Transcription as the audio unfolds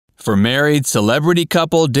For married celebrity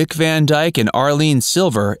couple Dick Van Dyke and Arlene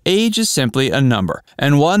Silver, age is simply a number,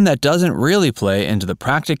 and one that doesn't really play into the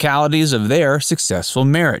practicalities of their successful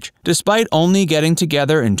marriage. Despite only getting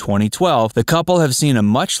together in 2012, the couple have seen a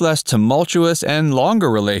much less tumultuous and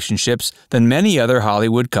longer relationships than many other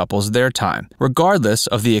Hollywood couples of their time, regardless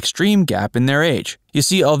of the extreme gap in their age. You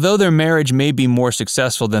see, although their marriage may be more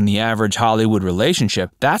successful than the average Hollywood relationship,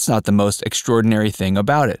 that's not the most extraordinary thing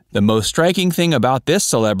about it. The most striking thing about this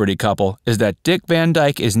celebrity couple is that Dick Van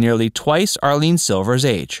Dyke is nearly twice Arlene Silver's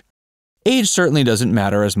age. Age certainly doesn't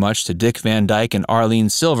matter as much to Dick Van Dyke and Arlene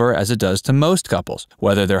Silver as it does to most couples,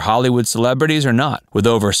 whether they're Hollywood celebrities or not. With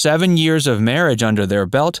over 7 years of marriage under their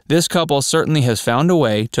belt, this couple certainly has found a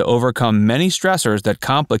way to overcome many stressors that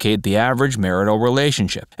complicate the average marital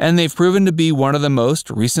relationship, and they've proven to be one of the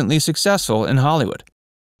most recently successful in Hollywood.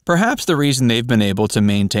 Perhaps the reason they've been able to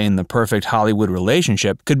maintain the perfect Hollywood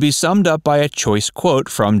relationship could be summed up by a choice quote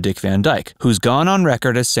from Dick Van Dyke, who's gone on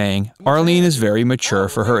record as saying, "Arlene is very mature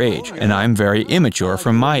for her age, and I'm very immature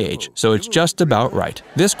for my age, so it's just about right."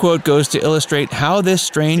 This quote goes to illustrate how this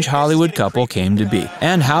strange Hollywood couple came to be,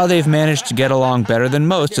 and how they've managed to get along better than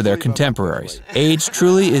most of their contemporaries. Age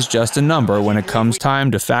truly is just a number when it comes time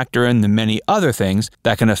to factor in the many other things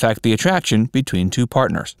that can affect the attraction between two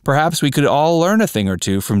partners. Perhaps we could all learn a thing or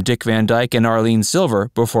two from Dick Van Dyke and Arlene Silver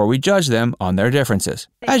before we judge them on their differences.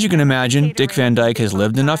 As you can imagine, Dick Van Dyke has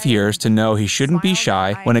lived enough years to know he shouldn't be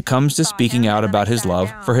shy when it comes to speaking out about his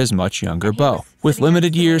love for his much younger beau. With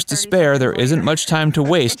limited years to spare, there isn't much time to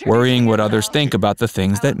waste worrying what others think about the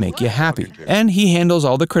things that make you happy. And he handles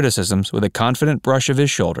all the criticisms with a confident brush of his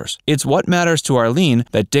shoulders. It's what matters to Arlene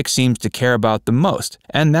that Dick seems to care about the most,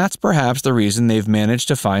 and that's perhaps the reason they've managed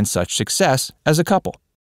to find such success as a couple.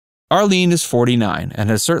 Arlene is 49 and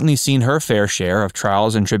has certainly seen her fair share of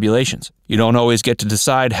trials and tribulations. You don't always get to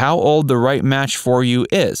decide how old the right match for you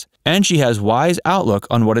is, and she has wise outlook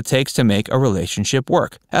on what it takes to make a relationship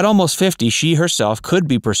work. At almost 50, she herself could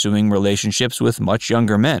be pursuing relationships with much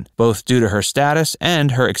younger men, both due to her status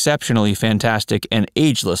and her exceptionally fantastic and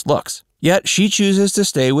ageless looks. Yet she chooses to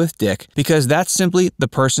stay with Dick because that's simply the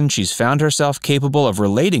person she's found herself capable of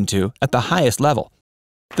relating to at the highest level.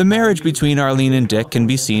 The marriage between Arlene and Dick can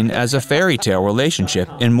be seen as a fairy tale relationship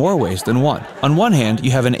in more ways than one. On one hand,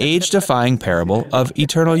 you have an age-defying parable of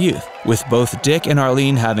eternal youth, with both Dick and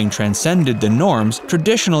Arlene having transcended the norms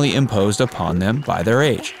traditionally imposed upon them by their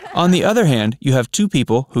age. On the other hand, you have two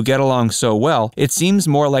people who get along so well, it seems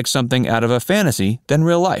more like something out of a fantasy than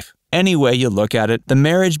real life. Any way you look at it, the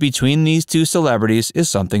marriage between these two celebrities is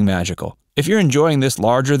something magical. If you're enjoying this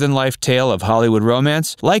larger-than-life tale of Hollywood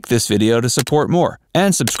romance, like this video to support more,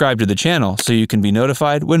 and subscribe to the channel so you can be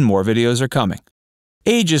notified when more videos are coming.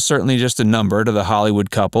 Age is certainly just a number to the Hollywood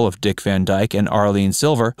couple of Dick Van Dyke and Arlene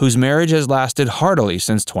Silver, whose marriage has lasted heartily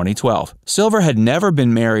since 2012. Silver had never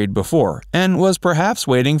been married before, and was perhaps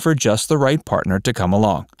waiting for just the right partner to come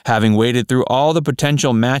along. Having waited through all the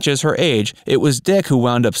potential matches her age, it was Dick who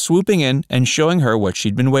wound up swooping in and showing her what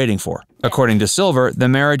she'd been waiting for. According to Silver, the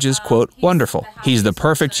marriage is, quote, wonderful. He's the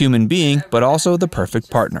perfect human being, but also the perfect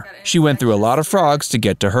partner. She went through a lot of frogs to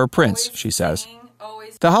get to her prince, she says.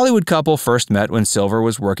 The Hollywood couple first met when Silver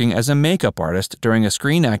was working as a makeup artist during a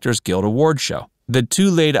Screen Actors Guild Awards show. The two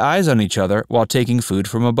laid eyes on each other while taking food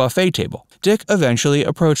from a buffet table. Dick eventually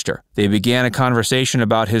approached her. They began a conversation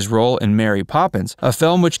about his role in Mary Poppins, a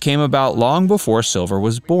film which came about long before Silver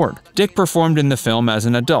was born. Dick performed in the film as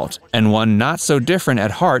an adult, and one not so different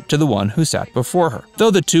at heart to the one who sat before her.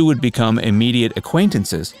 Though the two would become immediate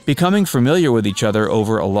acquaintances, becoming familiar with each other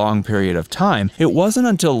over a long period of time, it wasn't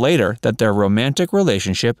until later that their romantic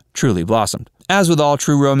relationship truly blossomed. As with all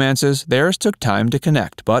true romances, theirs took time to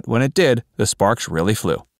connect, but when it did, the sparks really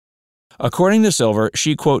flew. According to Silver,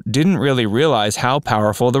 she, quote, didn't really realize how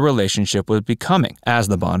powerful the relationship was becoming as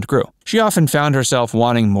the bond grew. She often found herself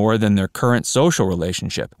wanting more than their current social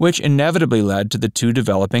relationship, which inevitably led to the two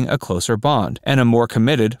developing a closer bond and a more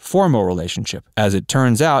committed, formal relationship. As it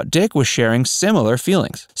turns out, Dick was sharing similar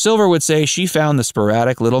feelings. Silver would say she found the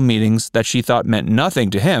sporadic little meetings that she thought meant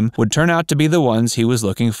nothing to him would turn out to be the ones he was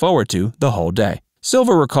looking forward to the whole day.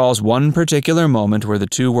 Silver recalls one particular moment where the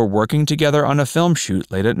two were working together on a film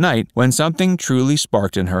shoot late at night when something truly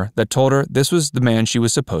sparked in her that told her this was the man she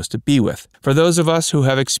was supposed to be with. For those of us who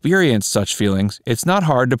have experienced such feelings, it's not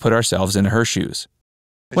hard to put ourselves in her shoes.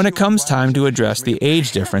 When it comes time to address the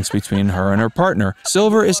age difference between her and her partner,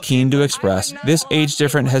 Silver is keen to express this age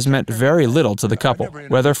difference has meant very little to the couple,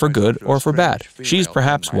 whether for good or for bad. She's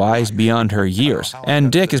perhaps wise beyond her years,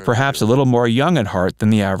 and Dick is perhaps a little more young at heart than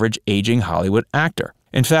the average aging Hollywood actor.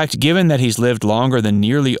 In fact, given that he's lived longer than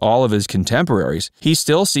nearly all of his contemporaries, he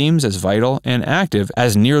still seems as vital and active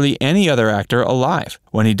as nearly any other actor alive.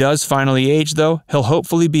 When he does finally age, though, he'll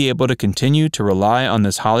hopefully be able to continue to rely on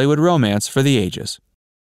this Hollywood romance for the ages.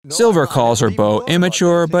 Silver calls her beau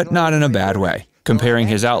immature, but not in a bad way, comparing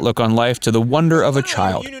his outlook on life to the wonder of a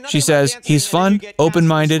child. She says he's fun,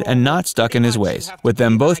 open-minded, and not stuck in his ways, with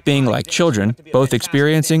them both being like children, both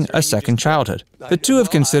experiencing a second childhood. The two have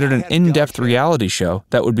considered an in-depth reality show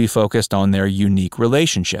that would be focused on their unique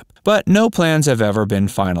relationship, but no plans have ever been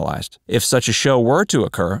finalized. If such a show were to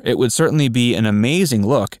occur, it would certainly be an amazing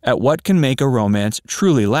look at what can make a romance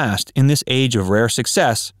truly last in this age of rare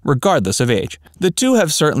success, regardless of age. The two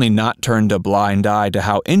have certainly not turned a blind eye to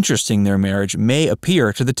how interesting their marriage may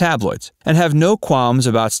appear to the tabloids, and have no qualms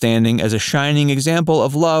about standing as a shining example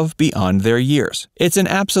of love beyond their years. It's an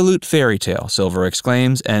absolute fairy tale, Silver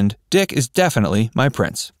exclaims, and Dick is definitely my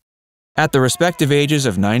prince. At the respective ages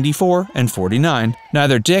of 94 and 49,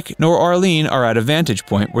 neither Dick nor Arlene are at a vantage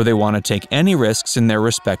point where they want to take any risks in their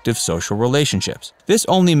respective social relationships. This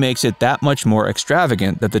only makes it that much more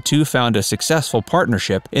extravagant that the two found a successful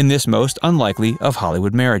partnership in this most unlikely of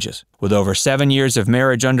Hollywood marriages. With over 7 years of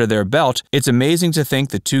marriage under their belt, it's amazing to think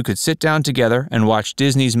the two could sit down together and watch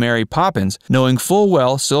Disney's Mary Poppins, knowing full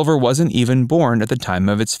well Silver wasn't even born at the time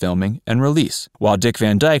of its filming and release, while Dick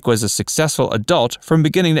Van Dyke was a successful adult from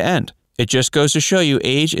beginning to end. It just goes to show you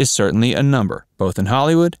age is certainly a number, both in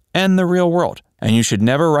Hollywood and the real world, and you should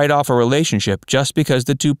never write off a relationship just because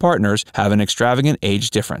the two partners have an extravagant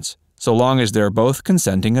age difference, so long as they're both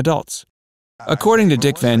consenting adults. According to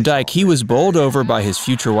Dick Van Dyke, he was bowled over by his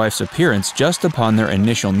future wife's appearance just upon their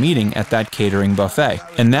initial meeting at that catering buffet,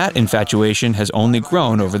 and that infatuation has only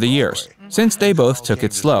grown over the years. Since they both took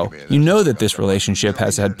it slow, you know that this relationship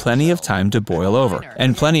has had plenty of time to boil over,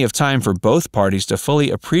 and plenty of time for both parties to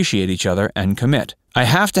fully appreciate each other and commit. "I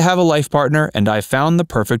have to have a life partner, and I've found the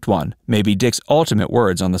perfect one," may be Dick's ultimate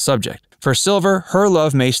words on the subject. For Silver, her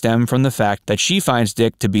love may stem from the fact that she finds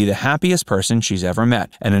Dick to be the happiest person she's ever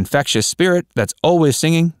met, an infectious spirit that's always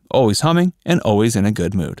singing, always humming, and always in a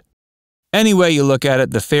good mood. Any way you look at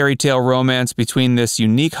it, the fairy tale romance between this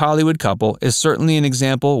unique Hollywood couple is certainly an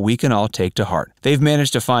example we can all take to heart. They've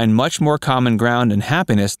managed to find much more common ground and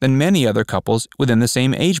happiness than many other couples within the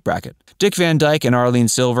same age bracket. Dick Van Dyke and Arlene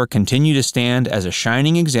Silver continue to stand as a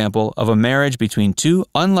shining example of a marriage between two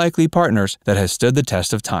unlikely partners that has stood the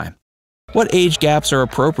test of time. What age gaps are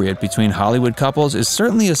appropriate between Hollywood couples is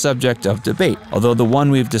certainly a subject of debate, although the one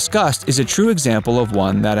we've discussed is a true example of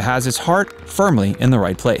one that has its heart firmly in the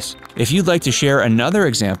right place. If you'd like to share another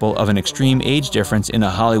example of an extreme age difference in a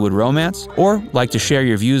Hollywood romance, or like to share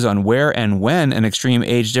your views on where and when an extreme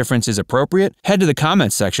age difference is appropriate, head to the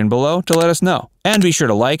comments section below to let us know. And be sure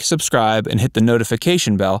to like, subscribe, and hit the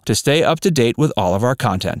notification bell to stay up to date with all of our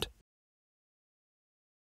content.